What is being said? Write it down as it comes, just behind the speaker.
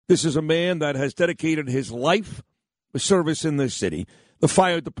This is a man that has dedicated his life to service in this city. The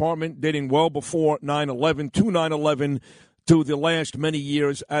fire department dating well before 9/11, to 9/11, to the last many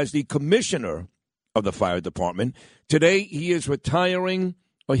years as the commissioner of the fire department. Today, he is retiring,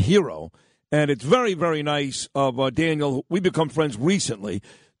 a hero. And it's very, very nice of Daniel, we become friends recently,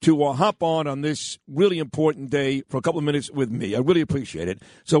 to hop on this really important day for a couple of minutes with me. I really appreciate it.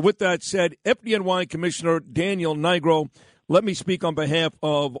 So with that said, FDNY Commissioner Daniel Nigro, let me speak on behalf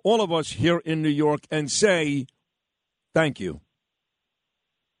of all of us here in New York and say thank you.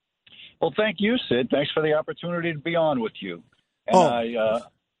 Well, thank you, Sid. Thanks for the opportunity to be on with you. And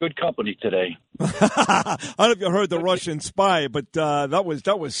good company today. I don't know if you heard the Russian spy, but that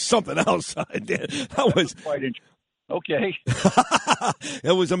was something else. That was quite interesting. Okay.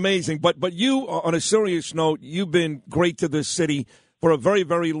 It was amazing. But you, on a serious note, you've been great to this city for a very,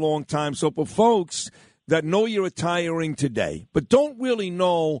 very long time. So for folks that know you're retiring today, but don't really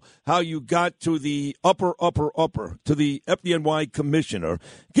know how you got to the upper, to the FDNY commissioner,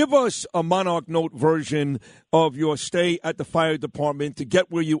 give us a Monarch Note version of your stay at the fire department to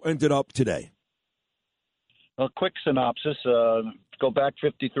get where you ended up today. A quick synopsis. Go back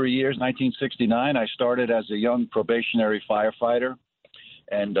 53 years, 1969. I started as a young probationary firefighter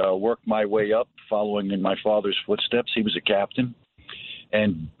and worked my way up, following in my father's footsteps. He was a captain.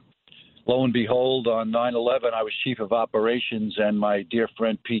 And lo and behold, on 9/11, I was chief of operations, and my dear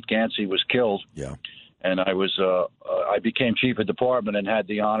friend Pete Gansey was killed. Yeah. And I became chief of department and had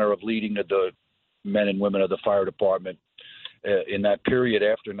the honor of leading the men and women of the fire department in that period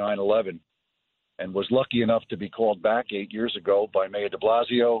after 9/11, and was lucky enough to be called back 8 years ago by Mayor de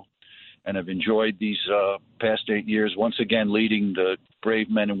Blasio, and have enjoyed these past 8 years once again leading the brave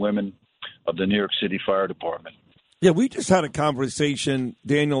men and women of the New York City Fire Department. Yeah, we just had a conversation,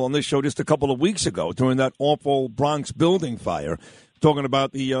 Daniel, on this show just a couple of weeks ago during that awful Bronx building fire, talking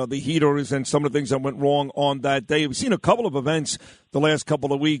about the heaters and some of the things that went wrong on that day. We've seen a couple of events the last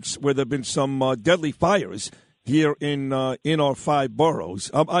couple of weeks where there have been some deadly fires here in our five boroughs.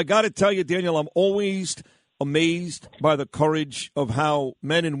 I got to tell you, Daniel, I'm always amazed by the courage of how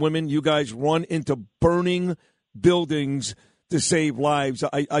men and women, you guys, run into burning buildings to save lives.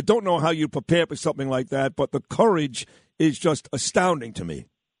 I don't know how you prepare for something like that, but the courage is just astounding to me.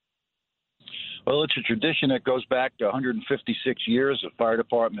 Well, it's a tradition that goes back to 156 years. The fire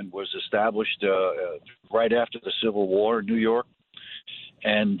department was established right after the Civil War in New York,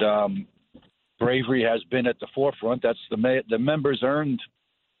 and bravery has been at the forefront. That's the members earned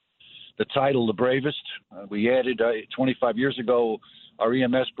the title the bravest. We added 25 years ago our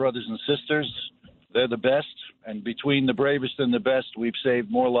EMS brothers and sisters. They're the best, and between the bravest and the best, we've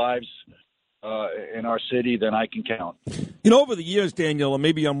saved more lives in our city than I can count. You know, over the years, Daniel, and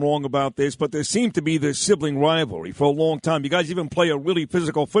maybe I'm wrong about this, but there seemed to be this sibling rivalry for a long time. You guys even play a really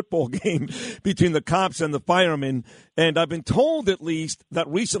physical football game between the cops and the firemen, and I've been told at least that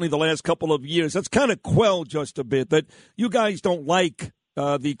recently, the last couple of years, that's kind of quelled just a bit, that you guys don't like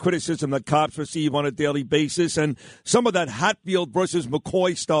the criticism that cops receive on a daily basis, and some of that Hatfield versus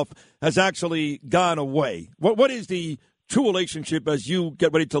McCoy stuff has actually gone away. What is the true relationship as you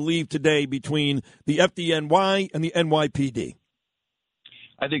get ready to leave today between the FDNY and the NYPD?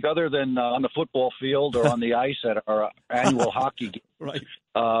 I think other than on the football field or on the ice at our annual hockey game, right.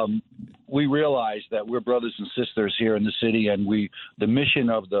 We realize that we're brothers and sisters here in the city, and the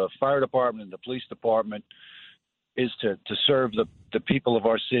mission of the fire department and the police department is to serve the people of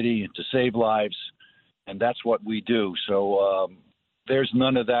our city and to save lives, and that's what we do. So there's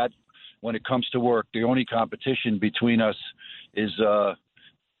none of that when it comes to work. The only competition between us is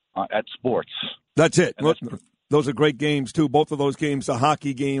at sports. That's it. Those are great games, too. Both of those games, the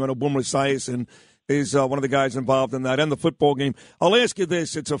hockey game, and Boomer Esiason is one of the guys involved in that, and the football game. I'll ask you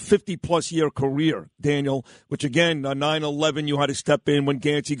this. It's a 50-plus year career, Daniel, which, again, 9/11, you had to step in when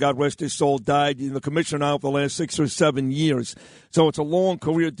Gansey, God rest his soul, died. You're the commissioner now for the last 6 or 7 years. So it's a long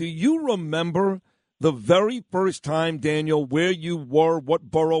career. Do you remember the very first time, Daniel, where you were, what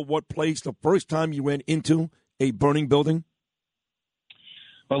borough, what place, the first time you ran into a burning building?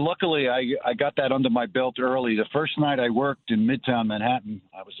 Well, luckily, I got that under my belt early. The first night I worked in Midtown Manhattan,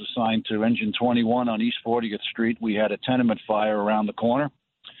 I was assigned to Engine 21 on East 40th Street. We had a tenement fire around the corner,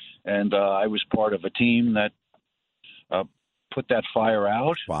 and I was part of a team that put that fire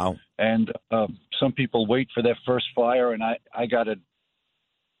out. Wow. And some people wait for their first fire, and I got it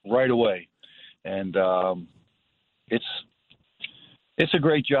right away. And it's a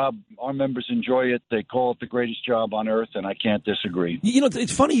great job. Our members enjoy it. They call it the greatest job on earth, and I can't disagree. You know,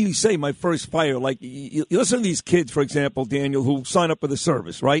 it's funny you say my first fire. Like, you listen to these kids, for example, Daniel, who sign up for the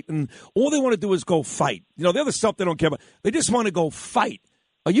service, right? And all they want to do is go fight. You know, the other stuff they don't care about. They just want to go fight.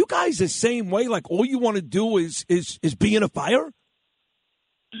 Are you guys the same way? Like all you want to do is be in a fire?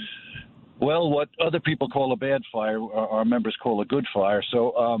 Well, what other people call a bad fire, our members call a good fire.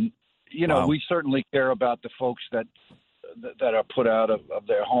 So, Wow. we certainly care about the folks that are put out of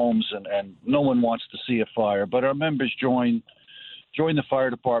their homes, and no one wants to see a fire. But our members join the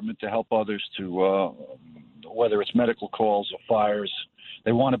fire department to help others to, whether it's medical calls or fires.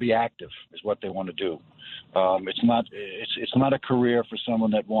 They want to be active is what they want to do. It's not a career for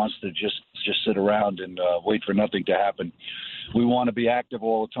someone that wants to just sit around and wait for nothing to happen. We want to be active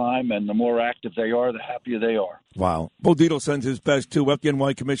all the time, and the more active they are, the happier they are. Wow. Bo Dietl sends his best to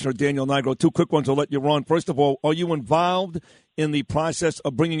FDNY Commissioner Daniel Nigro. Two quick ones I'll let you run. First of all, are you involved in the process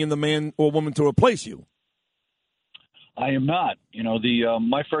of bringing in the man or woman to replace you? I am not.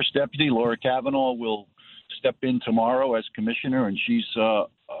 My first deputy, Laura Kavanaugh, will step in tomorrow as commissioner, and she's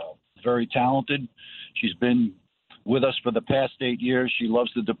very talented. She's been with us for the past 8 years. She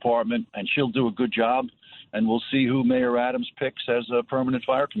loves the department, and she'll do a good job. And we'll see who Mayor Adams picks as a permanent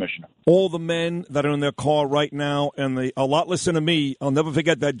fire commissioner. All the men that are in their car right now, and a lot listen to me. I'll never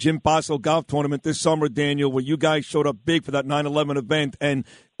forget that Jim Basso golf tournament this summer, Daniel, where you guys showed up big for that 9/11 event, and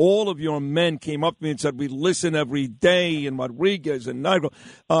all of your men came up to me and said, we listen every day, and Rodriguez and Nigro.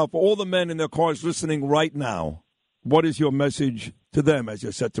 For all the men in their cars listening right now, what is your message to them as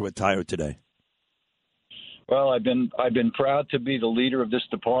you're set to retire today? Well, I've been proud to be the leader of this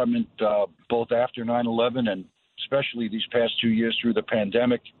department, both after 9/11 and especially these past 2 years through the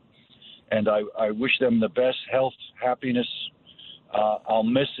pandemic. And I wish them the best health, happiness. I'll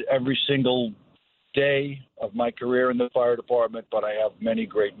miss every single day of my career in the fire department, but I have many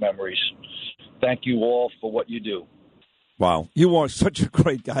great memories. Thank you all for what you do. Wow, you are such a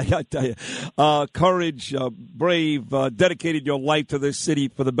great guy, I tell you. Courage, brave, dedicated your life to this city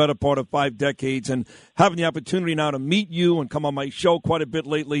for the better part of 5 decades, and having the opportunity now to meet you and come on my show quite a bit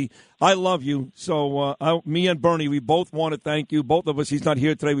lately. I love you. So me and Bernie, we both want to thank you. Both of us, he's not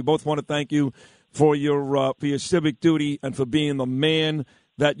here today, we both want to thank you for your civic duty and for being the man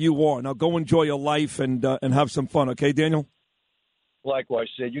that you are. Now go enjoy your life and have some fun, okay, Daniel? Likewise,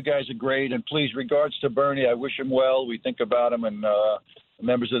 Sid. You guys are great, and please, regards to Bernie. I wish him well. We think about him, and the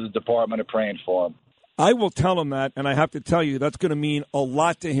members of the department are praying for him. I will tell him that, and I have to tell you, that's going to mean a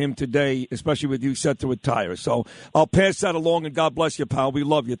lot to him today, especially with you set to retire. So I'll pass that along, and God bless you, pal. We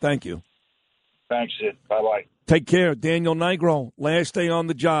love you. Thank you. Thanks, Sid. Bye-bye. Take care. Daniel Nigro, last day on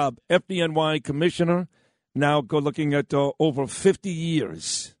the job, FDNY commissioner, now looking at over 50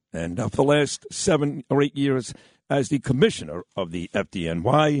 years, and for the last 7 or 8 years as the commissioner of the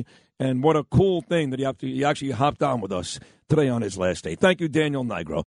FDNY. And what a cool thing that he actually hopped on with us today on his last day. Thank you, Daniel Nigro.